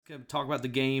gonna talk about the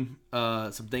game.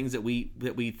 Some things that we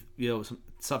some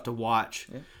stuff to watch.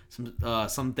 Yeah.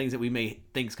 Some things that we may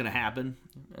think is gonna happen.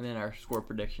 And then our score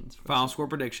predictions. Final score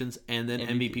predictions, and then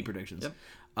MVP predictions.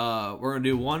 Yep. We're gonna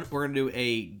do one. We're gonna do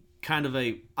a kind of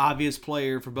a obvious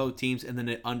player for both teams, and then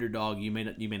an underdog you may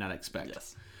not expect.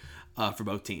 Yes. For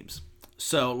both teams.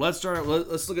 So let's start.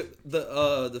 Let's look at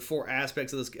the four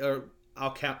aspects of this. Or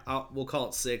we'll call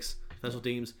it six special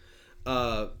teams.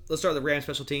 Let's start with the Rams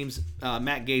special teams.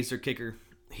 Matt Gay's their kicker.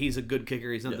 He's a good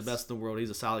kicker. He's not the best in the world. He's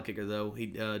a solid kicker, though. He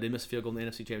did miss a field goal in the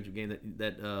NFC Championship game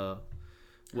that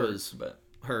was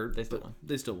hurt.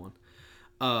 They still won.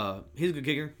 He's a good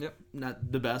kicker. Yep.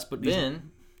 Not the best, but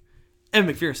then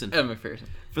Evan McPherson.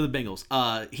 For the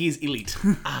Bengals. He's elite.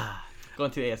 Going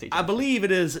to the AFC. I believe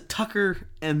it is Tucker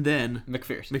and then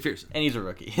McPherson. And he's a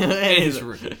rookie. He's a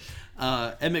rookie.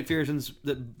 Ed McPherson's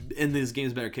in these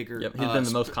games better kicker. Yep, he's been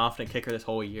the most confident kicker this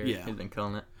whole year. Yeah. He's been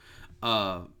killing it.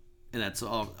 And that's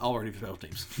all already for special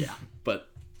teams. Yeah. But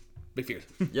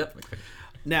McPherson. Yep, McPherson.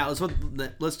 Now,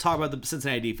 let's talk about the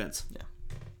Cincinnati defense. Yeah.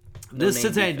 This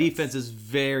Cincinnati defense is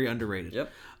very underrated.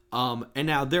 Yep. And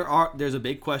now there's a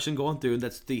big question going through, and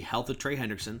that's the health of Trey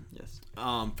Hendrickson. Yes.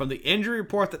 From the injury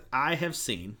report that I have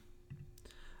seen,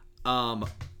 I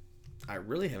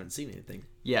really haven't seen anything.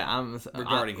 Yeah,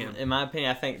 regarding him. In my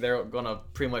opinion, I think they're going to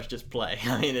pretty much just play.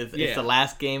 I mean, it's the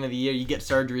last game of the year. You get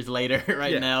surgeries later.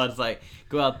 Now, it's like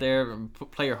go out there and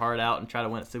play your heart out and try to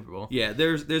win a Super Bowl. Yeah,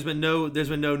 there's been no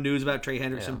news about Trey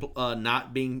Hendrickson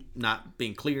not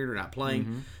being cleared or not playing.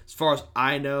 Mm-hmm. As far as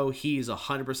I know, he's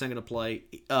 100% going to play.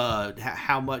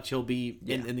 How much he'll be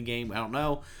in the game, I don't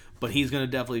know, but he's going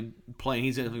to definitely play. And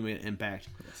he's going to make an impact.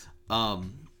 Yes.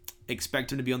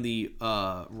 Expect him to be on the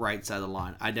right side of the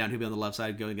line. I doubt he'll be on the left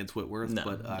side going against Whitworth,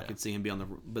 but I could see him be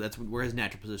on but that's where his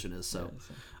natural position is. So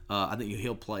I think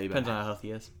he'll play. Depends on how healthy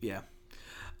he is. Yeah.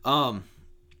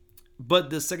 But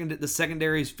the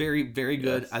secondary is very, very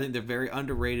good. Yes. I think they're very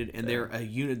underrated, and they're a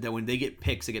unit that when they get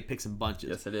picks in bunches.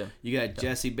 Yes, they do. You got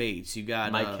Jesse Bates. You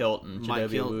got Mike Hilton,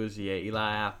 Jacoby Awuzie,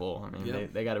 Eli Apple. I mean,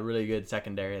 they got a really good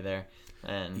secondary there.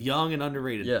 And young and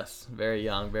underrated. Yes, very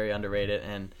young, very underrated,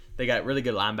 and they got really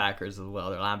good linebackers as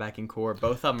well. Their linebacking core,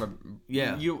 both of them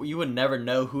are. You would never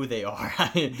know who they are.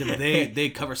 they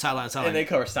cover sideline to sideline. And they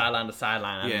cover sideline to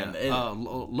sideline. I mean,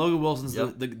 Logan Wilson's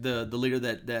the leader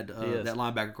that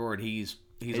linebacker core, and he's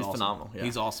awesome. Phenomenal. Yeah.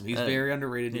 He's awesome. He's very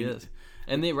underrated. He is.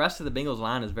 And the rest of the Bengals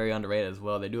line is very underrated as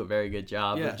well. They do a very good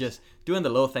job of just doing the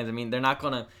little things. I mean, they're not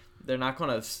gonna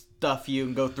stuff you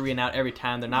and go 3 and out every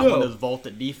time. They're not one of those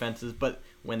vaulted defenses, but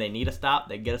when they need a stop,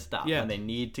 they get a stop. Yeah. When they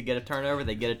need to get a turnover,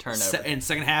 they get a turnover. In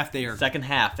second half,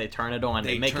 they turn it on.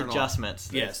 They make adjustments.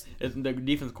 Yes. The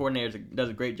defense coordinator does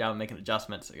a great job of making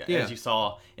adjustments, as you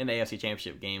saw in the AFC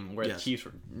Championship game, where the Chiefs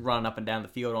were running up and down the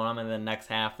field on them, and then the next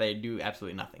half, they do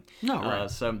absolutely nothing. No, right.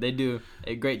 So they do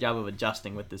a great job of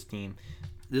adjusting with this team.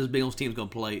 This Bengals team's going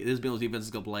to play. This Bengals defense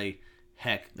is going to play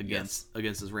heck against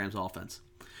this Rams offense.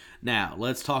 Now,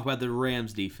 let's talk about the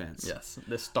Rams defense. Yes,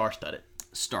 the star-studded.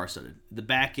 The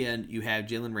back end, you have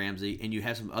Jalen Ramsey, and you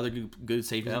have some other good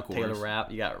safeties and corners. Taylor Rapp,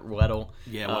 you got Weddle.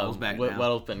 Yeah, Weddle's back now.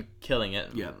 Weddle's been killing it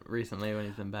recently when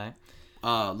he's been back.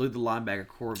 Look at the linebacker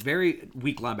core. Very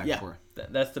weak linebacker core.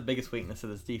 That's the biggest weakness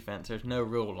of this defense. There's no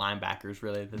real linebackers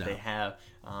really that they have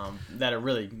that are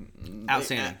really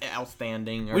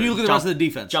outstanding. When you look at the rest of the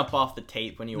defense, jump off the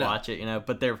tape when you watch it,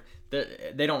 but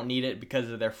they don't need it because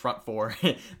of their front four.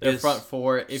 Front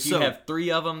four. If you have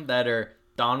 3 of them that are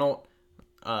Donald,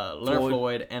 Leonard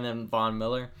Floyd, and then Von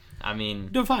Miller, I mean,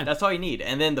 doing fine. That's all you need.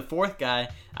 And then the fourth guy,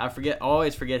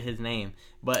 always forget his name,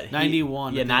 but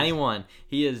 91. 91.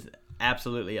 He is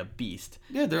absolutely a beast.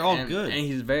 Yeah, they're all good, and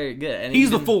he's very good. And he's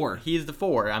the 4. He's the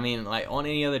 4. I mean, like on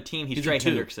any other team, he's Trey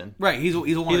Hendrickson. Right, he's a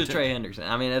Trey Hendrickson.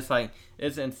 I mean,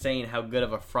 it's insane how good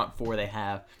of a front 4 they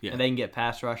have, and they can get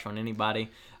pass rush on anybody.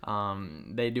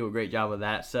 They do a great job of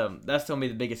that. So that's going to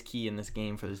be the biggest key in this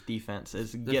game for this defense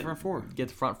is get the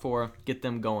front four, get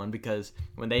them going, because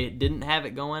when they didn't have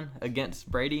it going against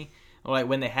Brady, like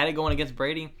when they had it going against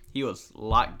Brady, he was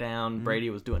locked down. Mm-hmm. Brady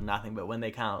was doing nothing. But when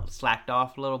they kind of slacked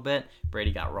off a little bit,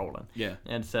 Brady got rolling. Yeah.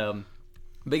 And so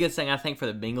biggest thing I think for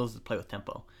the Bengals is to play with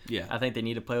tempo. Yeah. I think they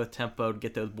need to play with tempo to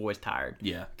get those boys tired.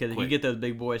 Yeah. Because if you get those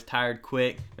big boys tired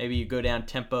quick, maybe you go down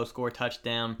tempo, score a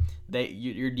touchdown,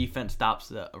 your defense stops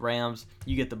the Rams,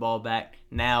 you get the ball back.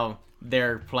 Now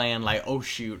they're playing like, oh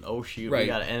shoot, right.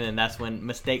 And then that's when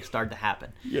mistakes start to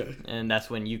happen. Yeah. And that's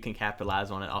when you can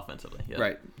capitalize on it offensively. Yeah.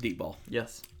 Right. Deep ball.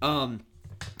 Yes.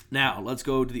 Now let's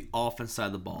go to the offense side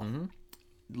of the ball. Mm-hmm.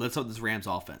 Let's talk this Rams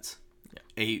offense.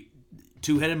 Yeah. A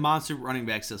 2-headed monster running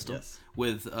back system. Yes.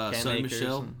 With Sonny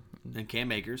Michel and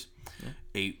Cam Akers,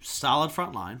 a solid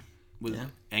front line with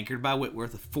anchored by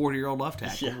Whitworth, a 40-year-old left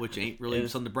tackle, which ain't really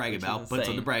something to brag about, but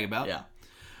something to brag about. Yeah.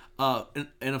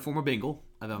 And a former Bengal,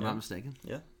 if I'm not mistaken.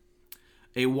 Yeah.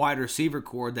 A wide receiver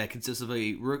core that consists of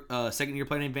a second-year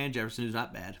player named Van Jefferson, who's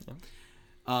not bad. Yeah.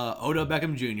 Odell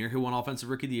Beckham Jr., who won Offensive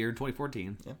Rookie of the Year in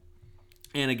 2014. Yeah.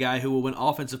 And a guy who will win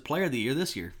Offensive Player of the Year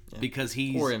this year because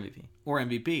he's... Or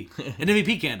MVP. An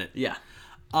MVP candidate. Yeah.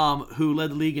 Who led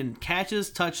the league in catches,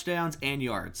 touchdowns, and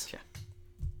yards. Yeah.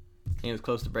 He was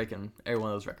close to breaking every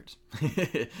one of those records. For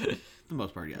the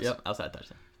most part, yes. Yep, outside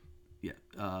touchdown. Yeah.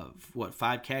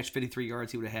 5 catch, 53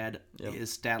 yards he would have had. Yep.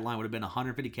 His stat line would have been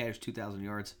 150 catch, 2,000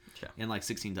 yards, and like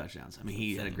 16 touchdowns. I mean,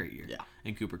 he had a great year. Yeah.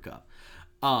 And Cooper Kupp.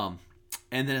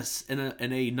 And then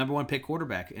a number one pick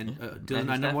quarterback. And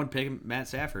number one pick, Matt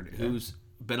Stafford, who's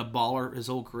been a baller his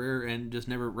whole career and just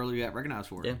never really got recognized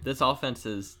for it. Yeah, this offense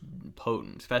is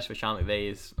potent, especially with Sean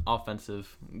McVay's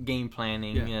offensive game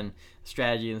planning and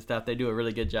strategy and stuff. They do a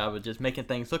really good job of just making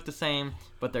things look the same,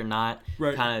 but they're not.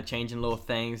 Right. Kind of changing little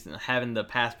things, and having the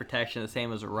pass protection the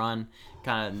same as a run,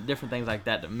 kind of different things like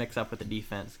that to mix up with the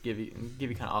defense, give you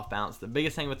kind of off balance. The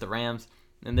biggest thing with the Rams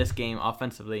in this game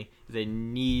offensively is they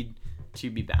need to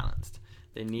be balanced.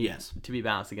 They need to be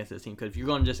balanced against this team, because if you're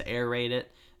going to just air raid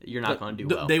it, you're not going to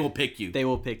do well. They will pick you. They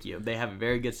will pick you. They have a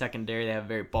very good secondary. They have a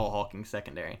very ball-hawking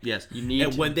secondary. Yes.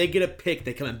 When they get a pick,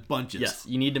 they come in bunches. Yes.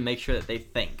 You need to make sure that they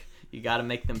think. You got to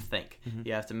make them think. Mm-hmm.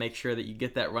 You have to make sure that you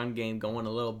get that run game going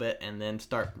a little bit and then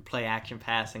start play action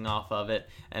passing off of it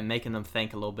and making them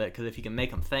think a little bit. Because if you can make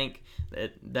them think,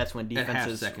 that's when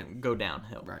defenses go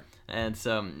downhill. Right. And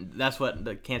so that's what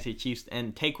the Kansas City Chiefs,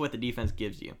 and take what the defense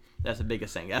gives you. That's the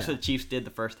biggest thing. That's what the Chiefs did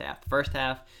the first half. The first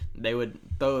half, they would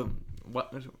throw...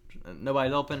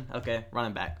 Nobody's open? Okay,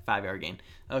 running back, 5-yard gain.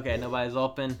 Okay, nobody's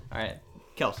open. All right,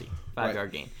 Kelsey,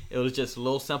 5-yard gain. It was just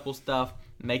little simple stuff.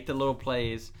 Make the little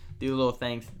plays, do the little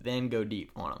things, then go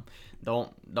deep on them.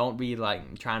 Don't be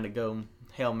like trying to go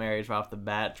Hail Marys right off the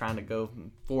bat, trying to go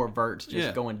 4 verts,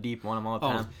 just going deep on them all the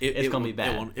time. It's going to be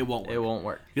bad. It won't work. It won't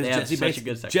work. Jesse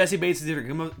Bates is either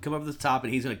going to come up to the top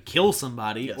and he's going to kill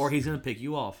somebody, or he's going to pick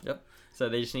you off. Yep. So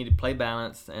they just need to play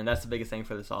balanced, and that's the biggest thing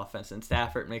for this offense. And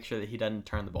Stafford, make sure that he doesn't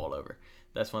turn the ball over.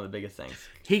 That's one of the biggest things.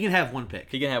 He can have 1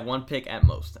 pick. He can have 1 pick at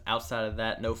most. Outside of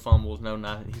that, no fumbles, no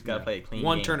nothing. He's got to play a clean game.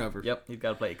 1 turnover. Yep, he's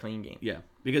got to play a clean game. Yeah,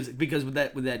 because with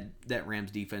that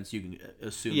Rams defense, you can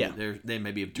assume that they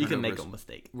may be a turnover. You can make a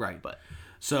mistake. Right. But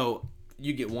so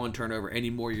you get 1 turnover. Any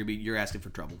more, you're asking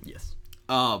for trouble. Yes.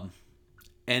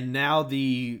 And now I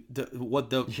think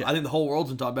the whole world's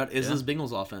been talking about is this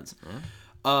Bengals offense.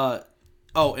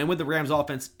 And with the Rams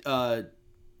offense,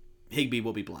 Higbee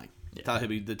will be playing. Yeah. Tyler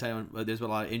Higbee, there's been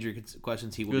a lot of injury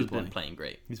questions. He will be playing. He's been playing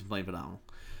great. He's been playing phenomenal.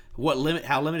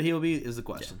 How limited he will be is the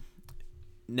question.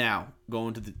 Yeah. Now,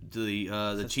 going to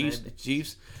the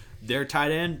Chiefs, their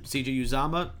tight end, CJ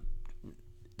Uzomah,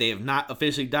 they have not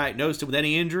officially diagnosed him with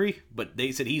any injury, but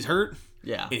they said he's hurt.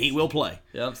 Yeah. And he will play.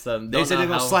 Yep. So they said they're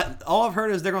going to slap. All I've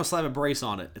heard is they're going to slap a brace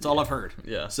on it. It's all I've heard.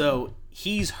 Yeah. So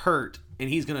he's hurt, and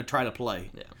he's going to try to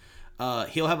play. Yeah.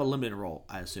 He'll have a limited role,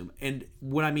 I assume. And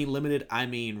when I mean limited, I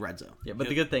mean red zone. Yeah, but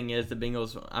the good thing is the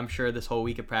Bengals, I'm sure this whole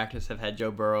week of practice have had Joe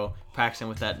Burrow practicing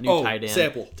with that new tight end.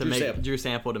 Drew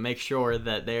Sample, to make sure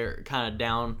that they're kind of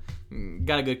down,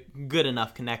 got a good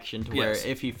enough connection to where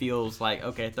if he feels like,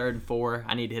 okay, 3rd and 4,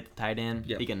 I need to hit the tight end,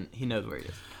 he knows where he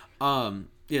is.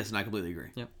 Yes, and I completely agree.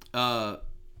 Yep.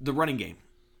 The running game.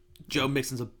 Joe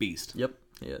Mixon's a beast. Yep,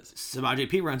 he is. Samaje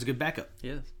Perine's a good backup. He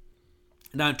is.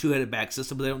 Not a 2-headed back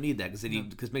system, but they don't need that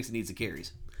because Mixon needs the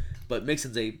carries. But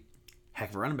Mixon's a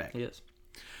heck of a running back. He is.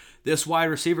 This wide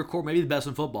receiver core may be the best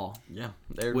in football. Yeah.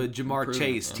 With Jamar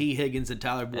Chase, T. Higgins, and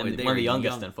Tyler Boyd. And one of the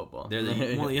youngest in football. They're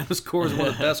one of the youngest cores, one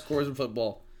of the best cores in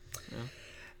football. Yeah.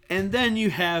 And then you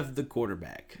have the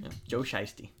quarterback. Yeah. Joe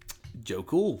Shiesty. Joe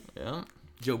Cool. Yeah.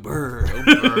 Joe Burr.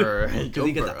 Because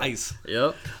he got the ice.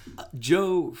 Yep.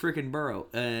 Joe freaking Burrow.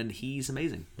 And he's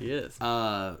amazing. He is.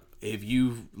 If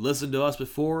you've listened to us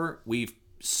before, we've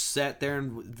sat there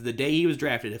and the day he was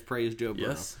drafted have praised Joe Burrow.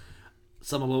 Yes.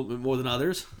 Some a little bit more than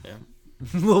others. Yeah.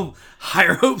 A little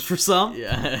higher hopes for some.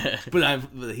 Yeah. But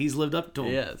he's lived up to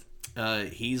him.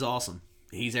 Yes. He's awesome.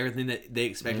 He's everything that they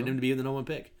expected him to be in the number 1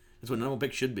 pick. That's what the number 1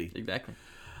 pick should be. Exactly.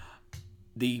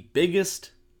 The biggest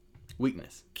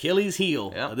weakness, Achilles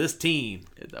heel of this team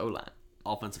is the O-line.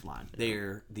 Offensive line. Yeah.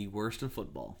 They're the worst in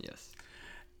football. Yes.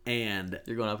 And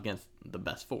you're going up against the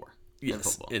best 4 in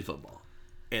football.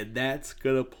 And that's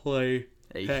going to play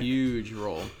a huge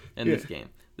role in this game.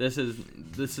 This is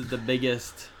the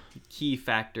biggest key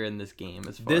factor in this game.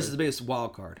 This is the biggest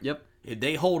wild card. Yep. If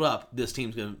they hold up, this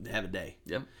team's going to have a day.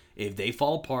 Yep. If they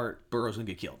fall apart, Burrow's going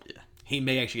to get killed. Yeah. He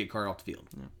may actually get carted off the field.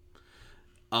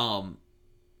 Yeah.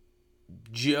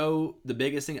 Joe, the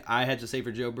biggest thing I had to say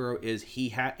for Joe Burrow is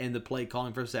and the play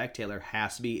calling for Zach Taylor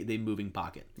has to be the moving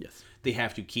pocket. Yes. They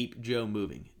have to keep Joe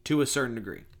moving to a certain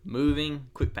degree. Moving,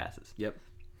 quick passes. Yep.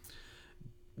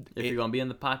 If you're going to be in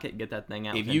the pocket, get that thing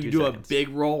out. If you do a big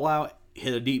rollout,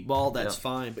 hit a deep ball, that's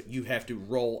fine, but you have to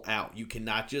roll out. You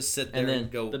cannot just sit there and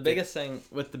go. The biggest thing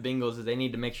with the Bengals is they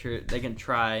need to make sure they can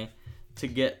try to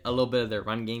get a little bit of their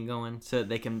run game going so that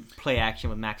they can play action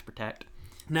with max protect.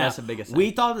 Now, that's the biggest thing.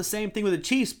 We thought the same thing with the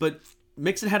Chiefs, but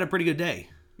Mixon had a pretty good day.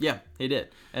 Yeah, he did.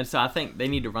 And so I think they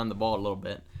need to run the ball a little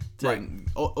bit to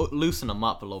loosen them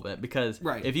up a little bit because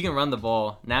if you can run the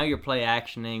ball, now you're play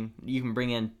actioning. You can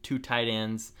bring in 2 tight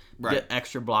ends, get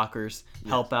extra blockers,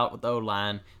 help out with the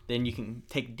O-line. Then you can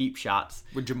take deep shots.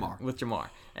 With Jamar.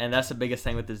 And that's the biggest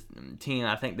thing with this team.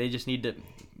 I think they just need to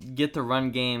get the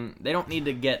run game. They don't need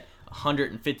to get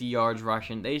 150 yards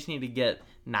rushing. They just need to get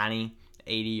 90,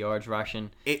 80 yards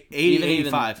rushing.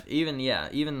 85. Even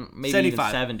maybe 75.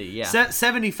 even 70. Yeah.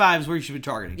 75 is where you should be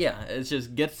targeting. Yeah, it's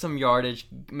just get some yardage,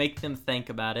 make them think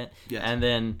about it, and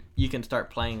then you can start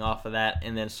playing off of that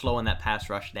and then slowing that pass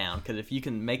rush down. Because if you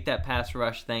can make that pass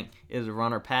rush think is a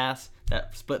run or pass,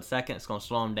 that split second, it's going to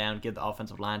slow them down, give the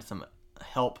offensive line some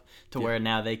help to where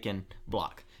now they can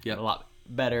block a lot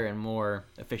better and more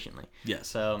efficiently. Yes.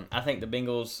 So I think the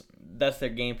Bengals, that's their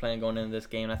game plan going into this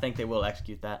game. I think they will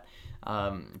execute that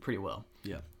pretty well.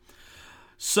 Yeah.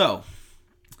 So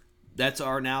that's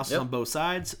our analysis on both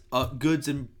sides. Goods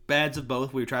and bads of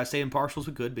both. We try to stay impartial as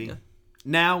we could be. Yeah.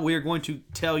 Now we are going to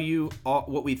tell you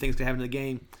what we think is going to happen in the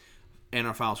game and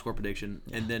our final score prediction,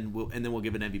 and then we'll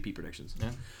give an MVP predictions. Yeah.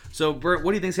 So, Bert,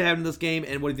 what do you think is going to happen in this game,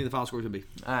 and what do you think the final score is going to be?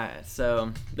 All right.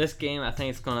 So this game, I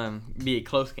think it's going to be a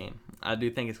close game. I do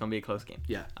think it's going to be a close game.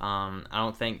 Yeah.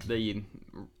 I think the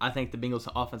Bengals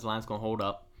offensive line is going to hold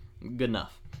up good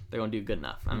enough. They're going to do good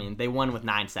enough. I mean, they won with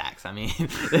 9 sacks. I mean,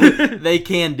 they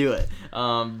can do it.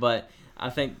 But I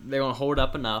think they're going to hold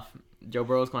up enough. Joe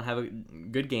Burrow is going to have a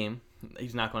good game.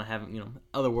 He's not going to have,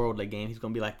 otherworldly game. He's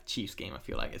going to be like the Chiefs game, I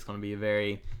feel like. It's going to be a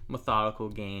very methodical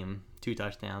game. 2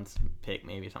 touchdowns, pick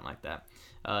maybe, something like that.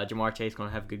 Jamar Chase is going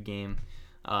to have a good game.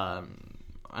 I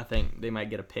think they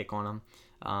might get a pick on him,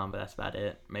 but that's about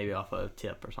it. Maybe off a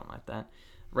tip or something like that.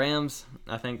 Rams,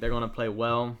 I think they're going to play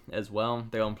well as well.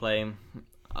 They're going to play,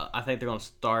 I think they're going to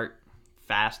start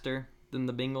faster than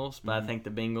the Bengals, but I think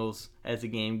the Bengals, as the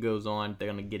game goes on, they're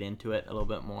going to get into it a little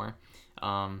bit more.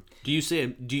 Are you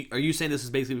saying this is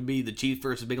basically going to be the Chiefs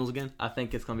versus Bengals again? I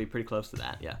think it's going to be pretty close to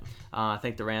that, yeah. I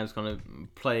think the Rams going to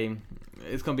play,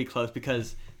 it's going to be close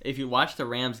because if you watch the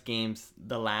Rams games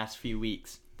the last few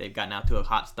weeks, they've gotten out to a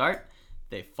hot start,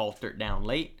 they faltered down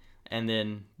late, and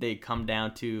then they come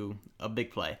down to a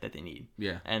big play that they need.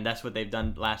 Yeah. And that's what they've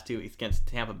done the last 2 weeks against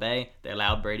Tampa Bay. They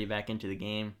allowed Brady back into the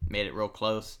game, made it real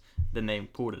close. Then they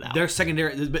pulled it out. Their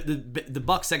secondary, the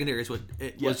Bucs secondary is what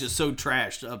was just so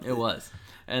trashed up. It was.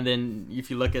 And then if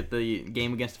you look at the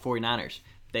game against the 49ers,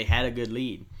 they had a good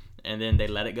lead, and then they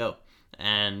let it go.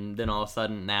 And then all of a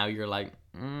sudden, now you're like,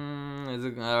 are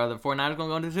the 49ers going to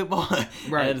go into the Super Bowl?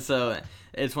 Right. And so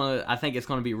it's I think it's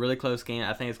going to be a really close game.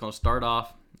 I think it's going to start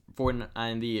off,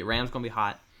 and the Rams going to be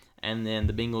hot, and then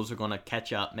the Bengals are going to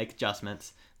catch up, make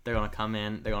adjustments. They're going to come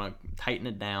in. They're going to tighten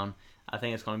it down. I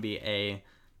think it's going to be a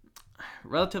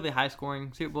relatively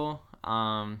high-scoring Super Bowl.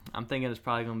 I'm thinking it's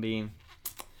probably going to be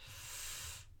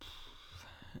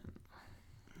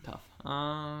tough.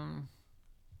 I'm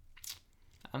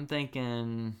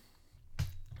thinking,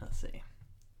 let's see.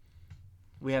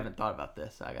 We haven't thought about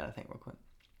this, so I got to think real quick.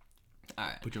 All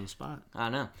right. Put you on the spot. I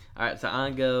know. All right, so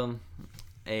I'm going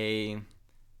to go a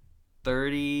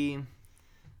 30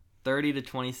 to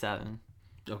 27.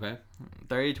 Okay.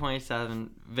 30-27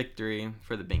 victory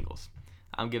for the Bengals.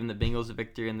 I'm giving the Bengals a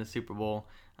victory in the Super Bowl.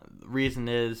 The reason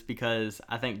is because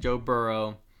I think Joe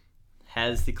Burrow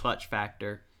has the clutch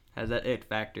factor, has that it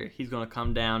factor. He's going to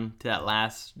come down to that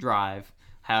last drive,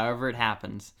 however it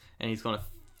happens, and he's going to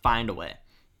find a way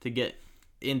to get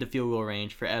into field goal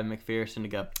range for Evan McPherson to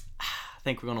go, I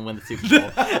think we're going to win the Super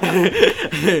Bowl.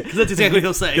 Because that's exactly what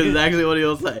he'll say. Because exactly what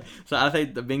he'll say. So I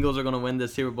think the Bengals are going to win the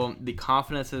Super Bowl. The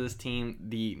confidence of this team,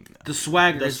 the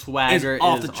swagger is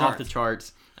off the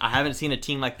charts. I haven't seen a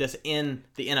team like this in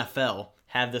the NFL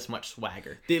have this much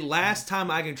swagger. The last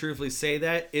time I can truthfully say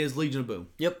that is Legion of Boom.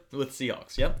 Yep, with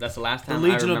Seahawks. Yep, that's the last time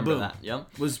Legion I of remember Boom that. Yep,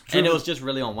 and it was just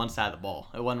really on one side of the ball.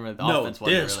 It wasn't really the No, offense.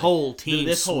 Wasn't this really. whole team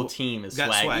This whole team is got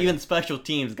swag. swag. Even special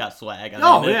teams got swag.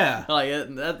 Yeah. Like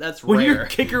that's when rare. your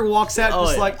kicker walks out, Oh,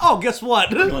 just yeah. like, oh, guess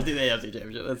what? You want to do the AFC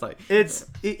Championship? It's like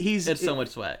It's so much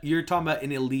swag. You're talking about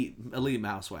an elite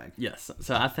amount of swag. Yes.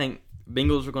 So I think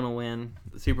Bengals are going to win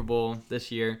the Super Bowl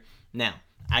this year. Now,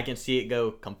 I can see it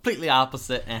go completely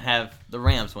opposite and have the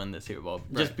Rams win the Super Bowl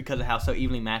just because of how so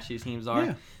evenly matched these teams are.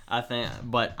 Yeah. I think,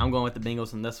 but I'm going with the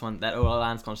Bengals in this one. That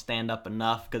O-line's going to stand up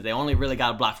enough because they only really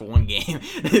got to block for one game.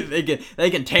 they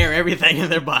can tear everything in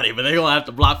their body, but they're going to have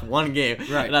to block for one game.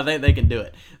 Right. And I think they can do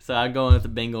it. So I'm going with the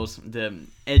Bengals to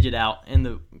edge it out in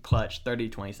the clutch,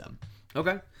 30-27.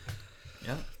 Okay.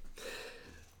 Yeah.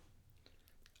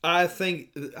 I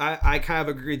think I kind of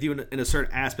agree with you in a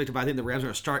certain aspect. But I think the Rams are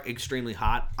going to start extremely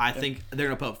hot. I think they're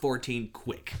going to put up 14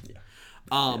 quick. Yeah.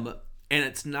 And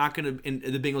it's not going to. And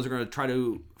the Bengals are going to try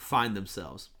to find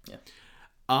themselves. Yeah.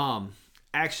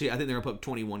 Actually, I think they're going to put up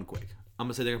 21 quick. I'm going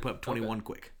to say they're going to put up 21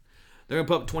 quick. They're going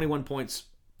to put up 21 points,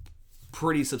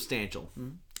 pretty substantial,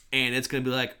 and it's going to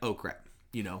be like, oh crap,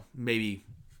 maybe.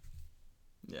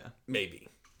 Yeah. Maybe.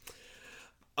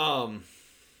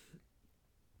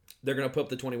 They're going to put up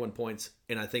the 21 points,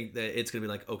 and I think that it's going to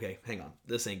be like, okay, hang on,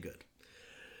 this ain't good.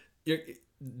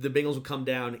 The Bengals will come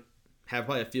down, have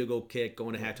probably a field goal kick,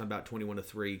 going to halftime about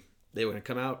 21-3. They're going to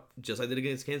come out just like they did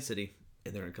against Kansas City,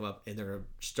 and they're going to come up and they're going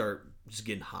to start just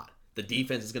getting hot. The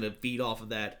defense is going to feed off of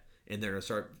that, and they're going to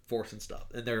start forcing stuff.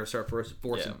 And they're going to start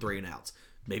forcing 3 and outs,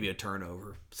 maybe a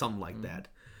turnover, something like that.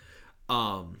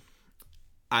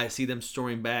 I see them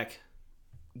storming back,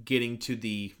 getting to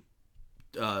the.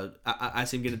 I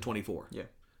see him getting to 24. Yeah.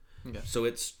 Okay. So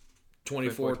it's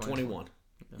 24-21.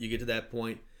 Yeah. You get to that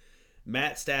point.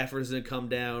 Matt Stafford's going to come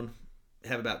down,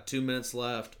 have about 2 minutes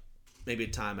left, maybe a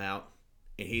timeout,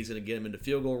 and he's going to get him into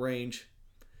field goal range,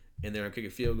 and they're going to kick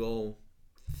a field goal.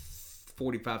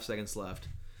 45 seconds left.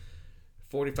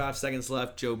 45 seconds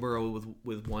left. Joe Burrow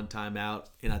with one timeout,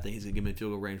 and I think he's going to give him a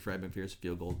field goal range for Ed McPherson's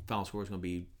field goal. Final score is going to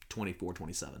be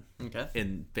 24-27. Okay.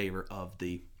 In favor of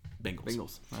the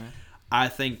Bengals. All right. I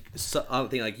think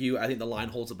like you. I think the line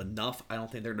holds up enough. I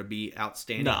don't think they're going to be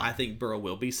outstanding. No. I think Burrow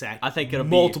will be sacked. I think it'll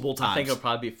multiple be, times. I think it'll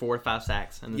probably be 4 or 5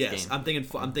 sacks in this game. Yes, I'm thinking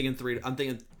 3. I'm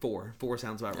thinking 4. 4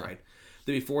 sounds about right.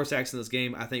 There'll be 4 sacks in this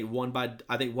game. I think one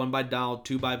by Donald,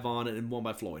 2 by Vaughn, and 1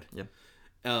 by Floyd. Yep.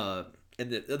 And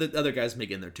the other guys may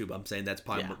get in there too. But I'm saying that's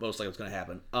probably most likely what's going to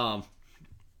happen.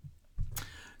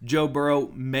 Joe Burrow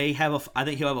may have I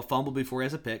think he'll have a fumble before he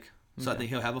has a pick. So I think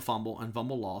he'll have a fumble and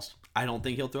fumble lost. I don't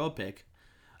think he'll throw a pick.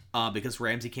 Because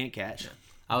Ramsey can't catch. Yeah.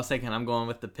 I was thinking I'm going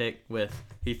with the pick with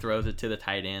he throws it to the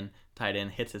tight end. Tight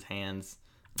end hits his hands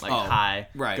high,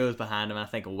 goes behind him. I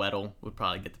think Weddle would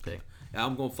probably get the pick. Yeah,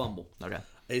 I'm going fumble. Okay.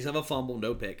 He's have a fumble,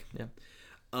 no pick. Yeah.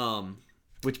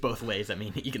 Which both ways, I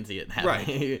mean, you can see it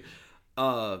happening.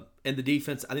 Right. And the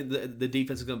defense, I think the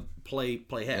defense is going to play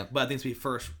heck. Yeah. But I think it's going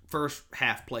to be first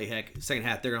half play heck. Second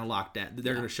half, they're going to lock down.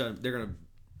 They're going to shut. They're going to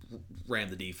ram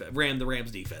the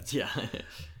Rams defense. Yeah.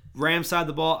 Rams side of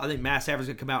the ball, I think Matt Stafford's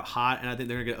going to come out hot, and I think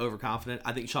they're going to get overconfident.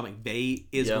 I think Sean McVay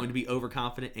is going to be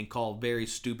overconfident and call very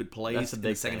stupid plays in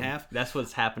the second half. That's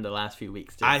what's happened the last few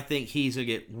weeks, too. I think he's going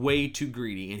to get way too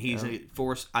greedy, and he's going to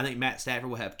force. I think Matt Stafford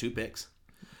will have 2 picks.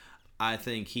 I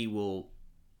think he will.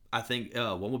 I think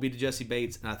one will be to Jesse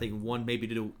Bates, and I think one maybe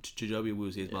to Jacoby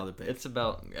Woozy as my other pick. It's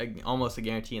about almost a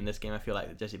guarantee in this game. I feel like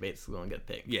that Jesse Bates is going to get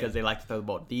picked because they like to throw the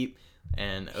ball deep,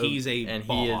 and he is a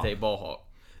ball hawk.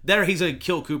 That or he's going to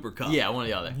kill Cooper Kupp. Yeah, one or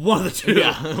the other. One of the two.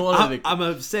 Yeah, I'm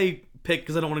going to say pick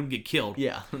because I don't want him to get killed.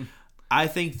 Yeah. I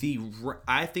think the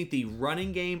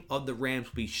running game of the Rams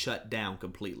will be shut down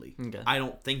completely. Okay. I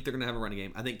don't think they're going to have a running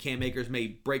game. I think Cam Akers may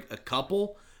break a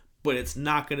couple, but it's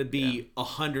not going to be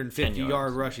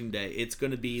 150-yard rushing day. It's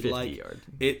going to be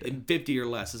 50 or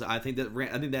less. I think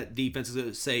that defense is going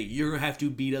to say you're going to have to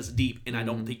beat us deep, and I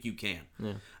don't think you can.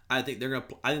 Yeah. I think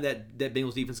that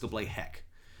Bengals defense is going to play heck.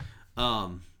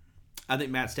 I think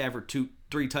Matt Stafford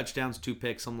 3 touchdowns, 2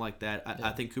 picks, something like that. I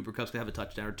think Cooper Kupp's gonna have a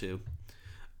touchdown or 2.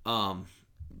 Probably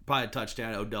a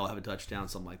touchdown. Odell have a touchdown,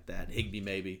 something like that. Higbee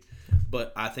maybe.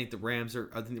 But I think the Rams are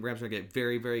gonna get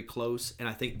very, very close, and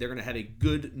I think they're gonna have a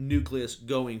good nucleus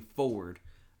going forward.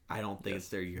 I don't think it's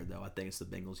their year though. I think it's the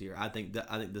Bengals' year. I think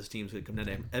this team's gonna come down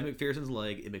to Ed McPherson's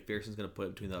leg, and McPherson's gonna put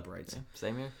it between the uprights. Yeah,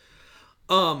 same here.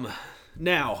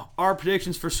 Now our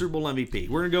predictions for Super Bowl MVP.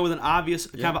 We're gonna go with an obvious,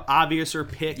 kind of an obviouser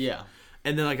pick. Yeah.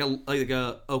 And then like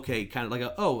a okay, kind of like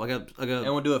a. And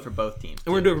we'll do it for both teams.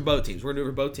 And we're gonna do it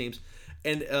for both teams.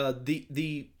 And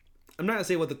the I'm not gonna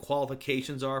say what the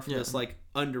qualifications are for this like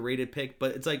underrated pick,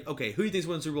 but it's like, okay, who do you think's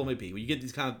winning Super Bowl MVP? When you get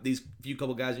these few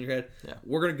couple guys in your head,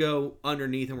 we're gonna go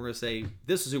underneath and we're gonna say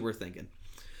this is who we're thinking.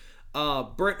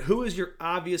 Brent, who is your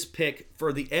obvious pick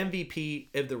for the MVP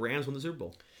if the Rams win the Super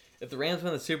Bowl? If the Rams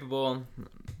win the Super Bowl,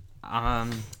 I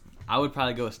would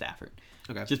probably go with Stafford.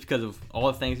 Okay. Just because of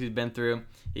all the things he's been through.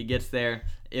 He gets there.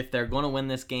 If they're going to win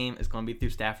this game, it's going to be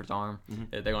through Stafford's arm. Mm-hmm.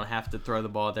 They're going to have to throw the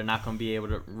ball. They're not going to be able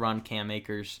to run Cam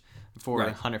Akers for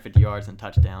 150 yards and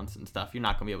touchdowns and stuff. You're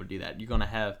not going to be able to do that. You're going to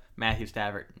have Matthew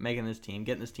Stafford making this team,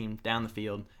 getting this team down the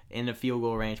field, in the field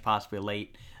goal range, possibly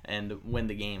late, and win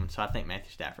the game. So I think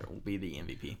Matthew Stafford will be the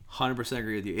MVP. 100%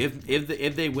 agree with you.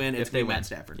 If they win, it's going to be Matt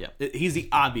Stafford. Yep. He's the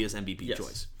obvious MVP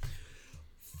choice.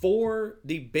 For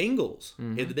the Bengals,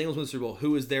 if the Bengals win the Super Bowl,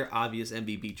 who is their obvious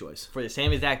MVP choice? For the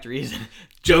same exact reason,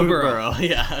 Joe Burrow.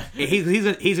 Yeah, he's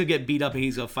gonna get beat up and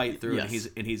he's gonna fight through and he's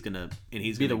gonna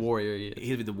be the warrior. He's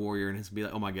gonna be the warrior and he's gonna be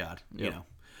like, oh my god, you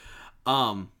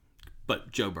know.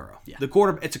 But Joe Burrow, it's a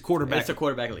quarterback. It's a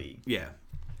quarterback league. Yeah.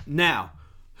 Now,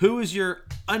 who is your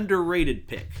underrated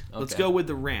pick? Let's go with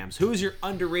the Rams. Who is your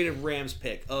underrated Rams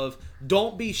pick?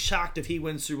 Don't be shocked if he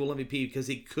wins Super Bowl MVP because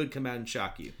he could come out and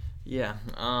shock you. Yeah,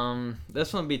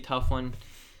 this one would be a tough one.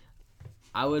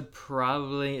 I would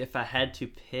probably, if I had to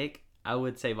pick, I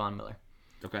would say Von Miller.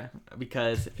 Okay.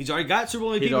 Because he's already got Super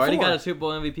Bowl MVP He's already got a Super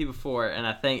Bowl MVP before, and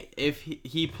I think if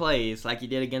he plays like he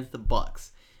did against the Bucs,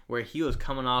 where he was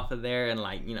coming off of there in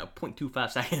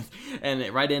 0.25 seconds, and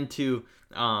right into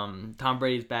Tom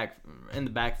Brady's back in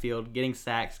the backfield, getting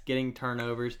sacks, getting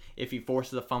turnovers. If he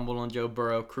forces a fumble on Joe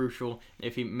Burrow, crucial.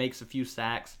 If he makes a few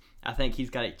sacks, I think he's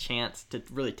got a chance to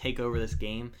really take over this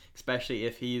game, especially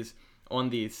if he's on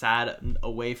the side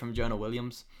away from Jonah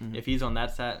Williams. Mm-hmm. If he's on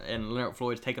that side and Leonard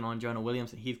Floyd's taking on Jonah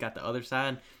Williams and he's got the other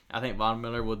side, I think Von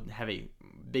Miller would have a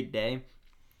big day.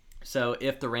 So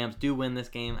if the Rams do win this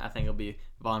game, I think it'll be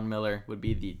Von Miller would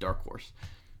be the dark horse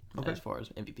as far as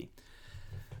MVP.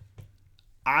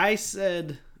 I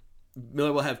said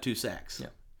Miller will have 2 sacks. Yeah.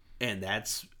 And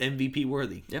that's MVP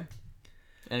worthy. Yeah.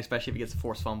 And especially if he gets a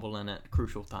forced fumble in at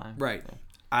crucial time. Right. Yeah.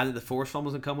 I think the forced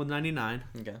fumbles can come with 99.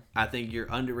 Okay. I think you're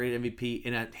underrated MVP,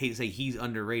 and I hate to say he's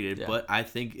underrated, but I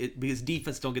think because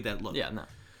defense don't get that look. Yeah, no.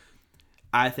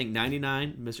 I think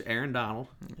 99, Mr. Aaron Donald,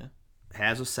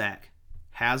 has a sack,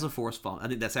 has a forced fumble. I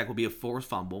think that sack will be a forced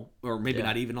fumble, or maybe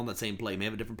not even on that same play, may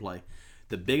have a different play.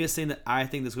 The biggest thing that I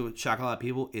think that's going to shock a lot of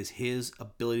people is his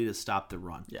ability to stop the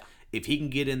run. Yeah. If he can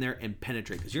get in there and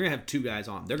penetrate, because you're going to have 2 guys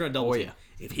on. They're going to double team.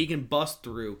 If he can bust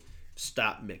through,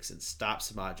 stop Mixon, stop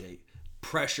Samaje,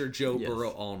 pressure Joe Burrow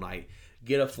all night,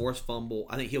 get a forced fumble.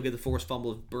 I think he'll get the forced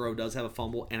fumble if Burrow does have a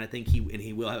fumble, and I think he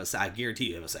will have a sack. I guarantee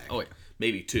he'll have a sack. Oh, yeah.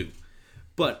 Maybe 2.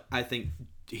 But I think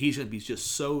he's going to be just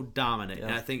so dominant. Yeah.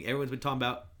 And I think everyone's been talking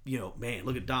about, man,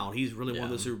 look at Donald. He's really won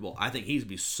the Super Bowl. I think he's going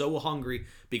to be so hungry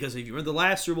because if you remember the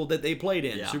last Super Bowl that they played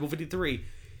in, Super Bowl 53,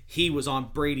 he was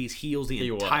on Brady's heels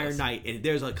the entire night, and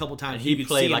there's a couple times you could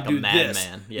see him do this.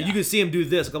 Yeah. You could see him do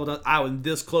this a couple times. I was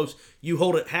this close. You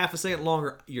hold it half a second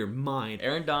longer, you're mine.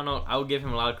 Aaron Donald, I will give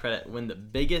him a lot of credit. When the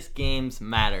biggest games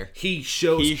matter, he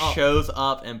shows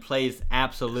up and plays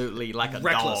absolutely like a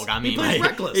reckless. Dog. I mean, he plays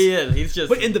reckless. He is. He's just,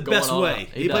 but in the best way.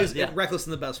 He plays reckless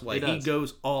in the best way. He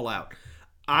goes all out.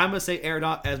 I'm going to say Aaron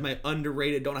Donald as my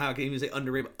underrated, don't know how I can even say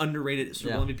underrated, but underrated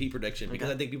Super Bowl MVP prediction because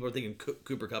I think people are thinking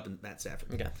Cooper Kupp and Matt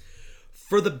Stafford. Okay.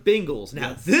 For the Bengals,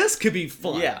 now this could be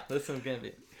fun. Yeah, this one's going to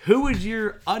be. Who is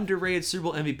your underrated Super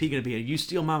Bowl MVP going to be? You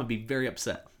steal mine, would be very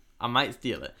upset. I might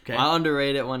steal it. Okay. My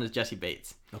underrated one is Jesse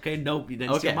Bates. Okay, nope, you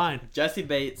didn't steal mine. Jesse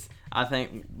Bates, I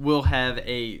think, will have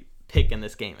a pick in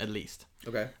this game at least.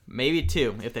 Okay. Maybe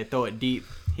 2 if they throw it deep.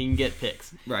 He can get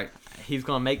picks. Right. He's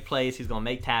going to make plays. He's going to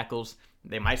make tackles.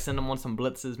 They might send him on some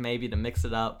blitzes maybe to mix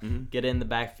it up, get in the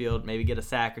backfield, maybe get a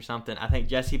sack or something. I think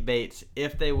Jesse Bates,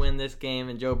 if they win this game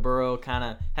and Joe Burrow kind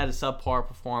of had a subpar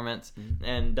performance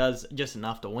and does just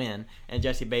enough to win, and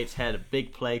Jesse Bates had a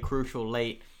big play, crucial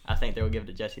late, I think they will give it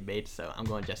to Jesse Bates. So I'm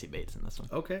going Jesse Bates in this one.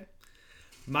 Okay.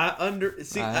 I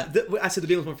said the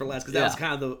Bengals one for last because that was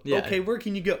kind of the, okay, where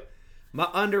can you go? My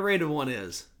underrated one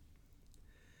is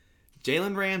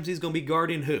Jalen Ramsey's going to be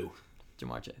guarding who?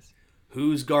 Jamar Chase.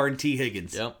 Who's guarding T.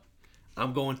 Higgins? Yep.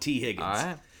 I'm going T. Higgins. All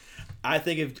right. I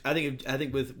think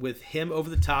with him over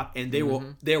the top, and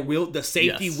the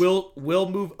safety will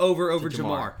move over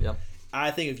Jamar. Yep.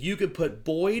 I think if you could put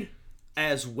Boyd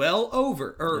as well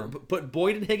over, or put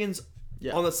Boyd and Higgins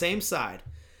on the same side,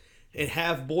 and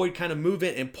have Boyd kind of move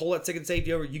in and pull that second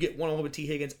safety over, you get one-on-one with T.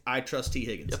 Higgins. I trust T.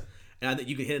 Higgins. Yep. And I think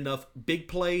you can hit enough big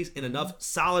plays and enough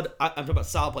solid. I'm talking about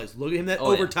solid plays. Look at him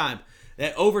overtime.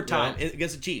 That overtime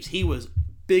against the Chiefs, he was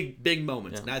big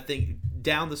moments. Yeah. And I think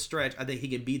down the stretch, I think he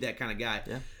can be that kind of guy.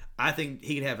 Yeah. I think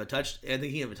he can have a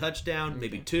touchdown,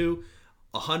 maybe 2,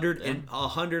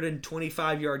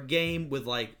 125-yard game with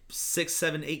like 6,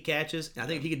 7, 8 catches. And I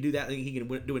think if he can do that, I think he can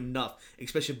do enough,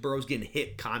 especially if Burrow's getting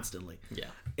hit constantly. Yeah.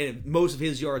 And if most of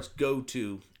his yards go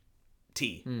to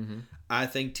T. Mm-hmm. I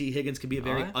think T. Higgins could be a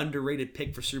very underrated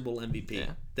pick for Super Bowl MVP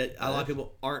that a lot of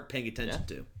people aren't paying attention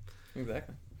to.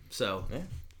 Exactly. So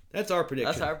that's our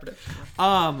prediction. That's our prediction.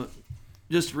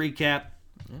 Just to recap,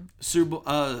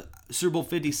 Super Bowl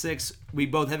 56, we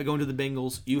both have it going to the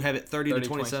Bengals. You have it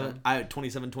 30-27. I have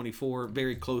 27-24.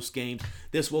 Very close games.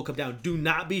 This will come down. Do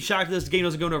not be shocked if this game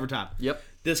doesn't go into overtime. Yep.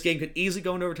 This game could easily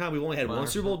go into overtime. We've only had 100%. One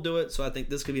Super Bowl do it, so I think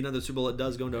this could be another Super Bowl that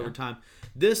does go into overtime.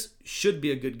 This should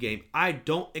be a good game. I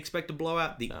don't expect a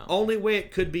blowout. The only way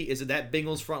it could be is that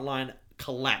Bengals front line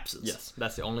collapses. Yes,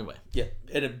 that's the only way. Yeah,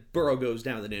 and if Burrow goes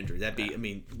down with an injury, that'd be, I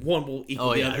mean, one will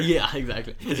equal the other. Yeah,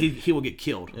 exactly. He will get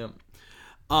killed. Yep.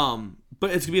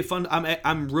 But it's gonna be a fun.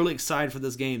 I'm really excited for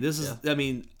this game. This is, I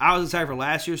mean, I was excited for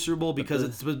last year's Super Bowl because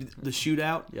it's supposed to be the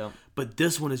shootout. Yeah. But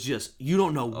this one is just, you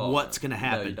don't know what's gonna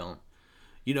happen. No, you don't.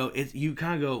 You know, you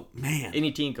kind of go, man.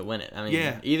 Any team could win it. I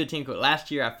mean, either team could.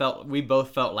 Last year, we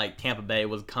both felt like Tampa Bay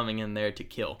was coming in there to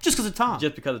kill. Just because of Tom.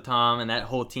 Just because of Tom, and that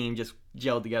whole team just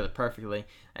gelled together perfectly.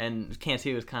 And Kansas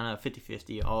City was kind of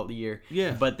 50-50 all the year.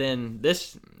 Yeah. But then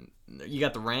you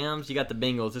got the Rams, you got the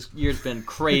Bengals. This year's been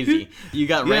crazy. You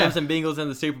got Rams and Bengals in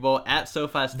the Super Bowl at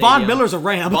SoFi Stadium. Von Miller's a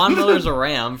Ram. Odell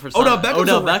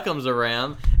Beckham's Beckham's a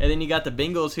Ram. And then you got the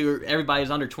Bengals, who everybody's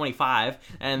under 25,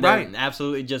 and they're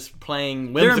absolutely just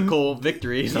playing whimsical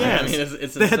victories. Yes. I mean,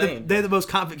 it's insane. They're the most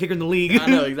confident kicker in the league. I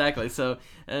know, exactly. So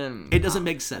it doesn't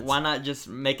make sense. Why not just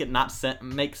make it not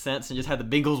make sense and just have the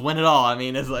Bengals win it all? I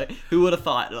mean, it's like, who would have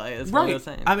thought? Like, that's what I was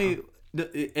saying. I mean,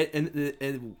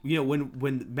 and you know,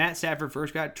 when Matt Stafford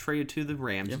first got traded to the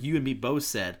Rams, you and me both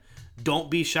said, don't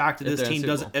be shocked if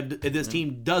this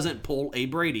team doesn't pull a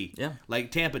Brady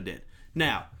like Tampa did.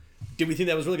 Now, did we think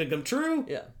that was really going to come true?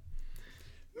 Yeah.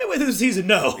 Midway through the season,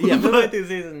 no. Yeah, midway through the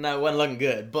season, no, it wasn't looking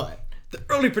good, but the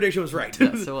early prediction was right.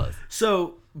 Yes, it was.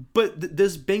 So, but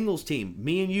this Bengals team,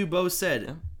 me and you both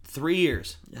said 3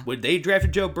 years. Yeah. When they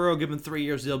drafted Joe Burrow, give them 3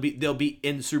 years, they'll be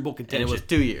in Super Bowl contention. And it was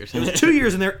 2 years. It was 2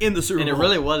 years, and they're in the Super Bowl. And it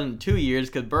really wasn't 2 years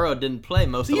because Burrow didn't play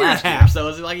most of last year. So it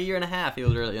was like a year and a half. He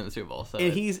was really in the Super Bowl. So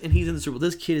and he's in the Super Bowl.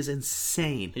 This kid is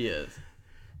insane. He is.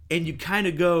 And you kind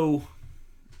of go,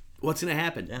 what's going to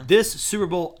happen? Yeah. This Super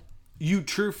Bowl, you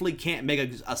truthfully can't make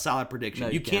a solid prediction.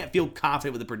 No, you can't feel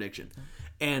confident with the prediction.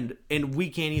 And we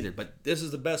can't either. But this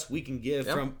is the best we can give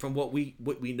from what we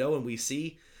know and we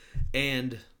see.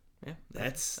 And yeah,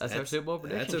 that's our Super Bowl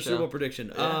prediction. That's our Super Bowl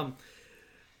prediction. Yeah.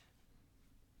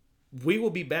 We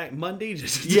will be back Monday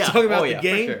to talk about the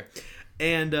game. For sure.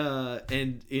 And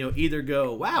you know, either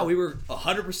go, wow, we were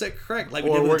 100% correct, like we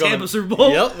did with the Tampa Super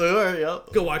Bowl. Yep, we were.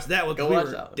 Yep. Go watch that one. We were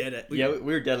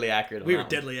deadly accurate. We were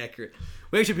deadly accurate.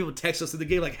 We actually people text us through the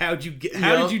game like, how did you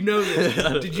know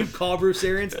this? Did you call Bruce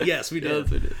Arians? Yes, we did. Yes,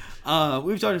 we did.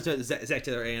 We've talked to Zach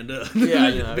Taylor and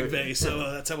Big Bay,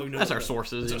 so that's how we know. That's our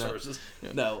sources. That's our sources.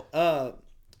 Yeah. No,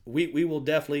 we will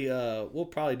definitely we'll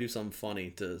probably do something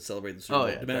funny to celebrate the Super Bowl,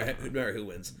 no matter who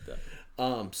wins.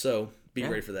 So be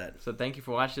ready for that. So thank you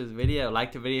for watching this video.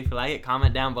 Like the video if you like it.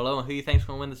 Comment down below on who you think's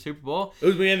gonna win the Super Bowl.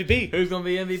 Who's gonna be MVP? Who's gonna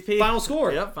be MVP? Final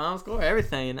score. Yep, final score.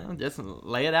 Everything. You know, just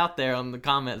lay it out there on the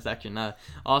comment section.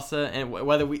 Also, and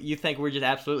whether you think we're just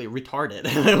absolutely retarded,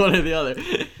 one or the other,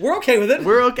 we're okay with it.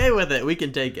 We're okay with it. We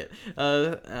can take it.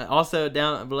 Also,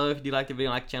 down below, if you do like the video,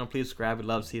 like the channel, please subscribe. We'd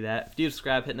love to see that. If you do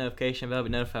subscribe, hit notification bell. Be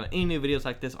notified when any new videos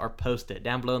like this are posted.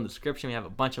 Down below in the description, we have a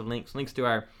bunch of links to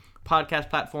our podcast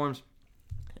platforms.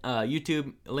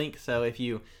 YouTube link, so if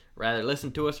you rather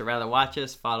listen to us or rather watch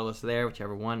us, follow us there,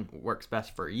 whichever one works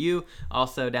best for you.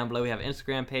 Also, down below we have an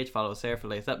Instagram page, follow us there for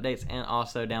latest updates, and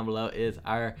also down below is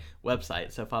our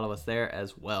website, so follow us there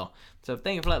as well. So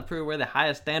thank you for letting us prove we're the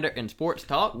highest standard in sports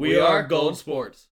talk. We are Gold Sports.